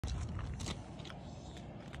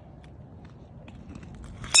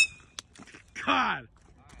God.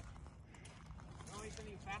 Oh, he's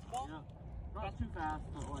sending fastball? Yeah. Not too fast,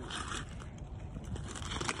 but like.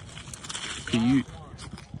 Can you?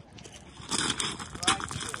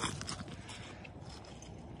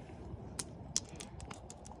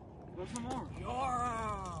 Go some more. Oh,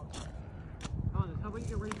 How about you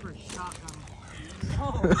get ready for a shotgun?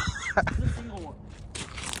 Oh, it's a single one.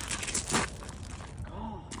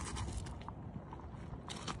 Oh.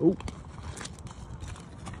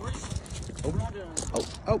 We're not doing it.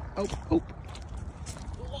 Oh.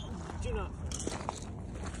 Do not.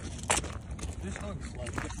 This looks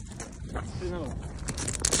like it. No.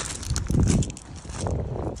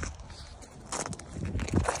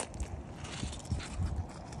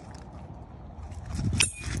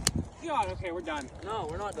 God, okay, we're done. no,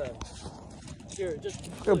 we're not done. Here,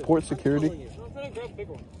 just. Port security. I'm trying to grab a big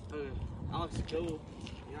one. Okay. Alex, go.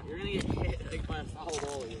 You're gonna get hit like by a foul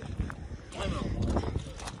ball here. I know.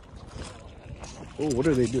 Oh, what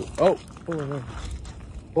do they do? Oh, pulling in.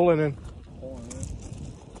 Pulling in.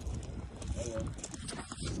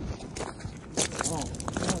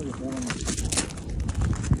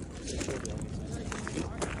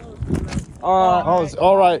 Oh, it's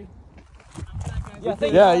all right. Yeah,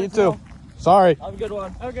 Yeah, you too. Sorry. Have a good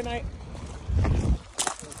one. Have a good night.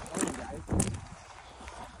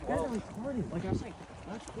 Like I was saying,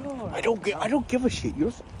 I don't give a shit.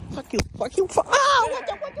 You're fuck you. Ah! What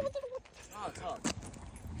the? Oh, it's up.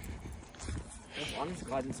 I'm just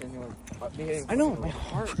glad it's in here. I know, my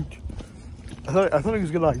heart. I thought he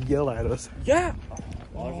was gonna like yell at us. Yeah.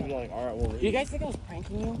 Well, I was be like, all right, well, Do you guys think I was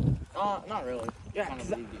pranking you? not really. Yeah, Kind of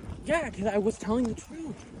cause believe you. because I was telling the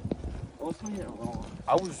truth. I was telling you wrong.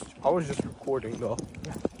 I was just recording though.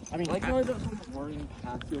 I mean, Like, you know, someone running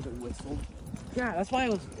past you as it whistled. yeah, that's why I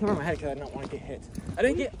was covering my head because I didn't want to get hit. I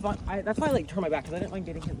didn't get, but that's why I like turned my back because I didn't mind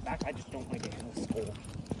getting hit in the back. I just don't want to get hit in the skull.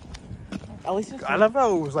 At least it's I love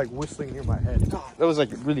how it was like whistling near my head. God. That was like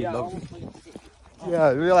really Yeah, lovely. almost like-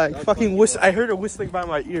 Yeah, we were like fucking whistle. I heard it whistling by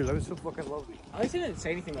my ears. That was so fucking lovely. At least I didn't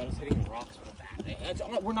say anything about us hitting the rocks with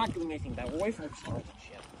that. We're not doing anything bad. We're away from stars and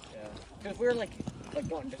shit. Yeah. Because we're like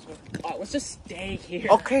going this way. Oh, let's just stay here.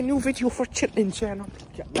 Okay, new video for Chitlin channel.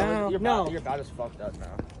 No, Your bat is fucked up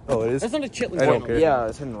now. Oh, it is. That's not a chitlin I don't channel. care. Yeah,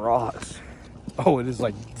 it's in rocks. Oh, it is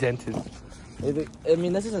like dented. I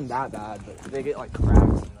mean, this isn't that bad, but they get like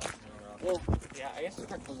cracks. Well, yeah, I guess the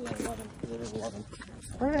crack closes at 11 because it is 11.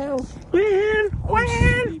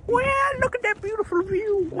 Well, look at that beautiful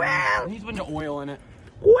view. Well, He's a bunch of oil in it.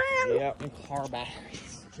 well. Yeah. And car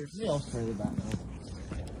batteries. What else further back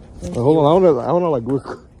now? Hold on, I wanna like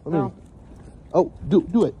work. No. Oh,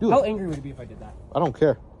 do it. How angry would it be if I did that? I don't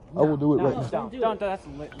care. I will do it No, right now. don't. That's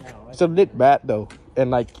lit. No. It's a lit bat though,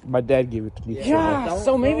 and like my dad gave it to me. Yeah, Don't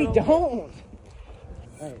so maybe go. don't.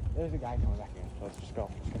 Hey, there's a guy coming back in. So let's just go.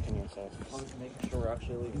 Let's continue. So. I'm just making sure we're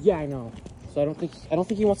actually leaving. Yeah, I know. So I don't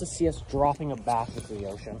think he wants to see us dropping a bat into the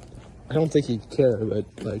ocean. I don't think he'd care, but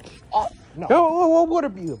like, No. oh, what would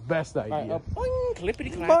it be the best All right, idea? boing,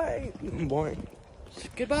 clippity clap. Bye, boy.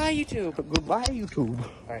 Goodbye, YouTube. Goodbye, YouTube. All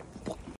right.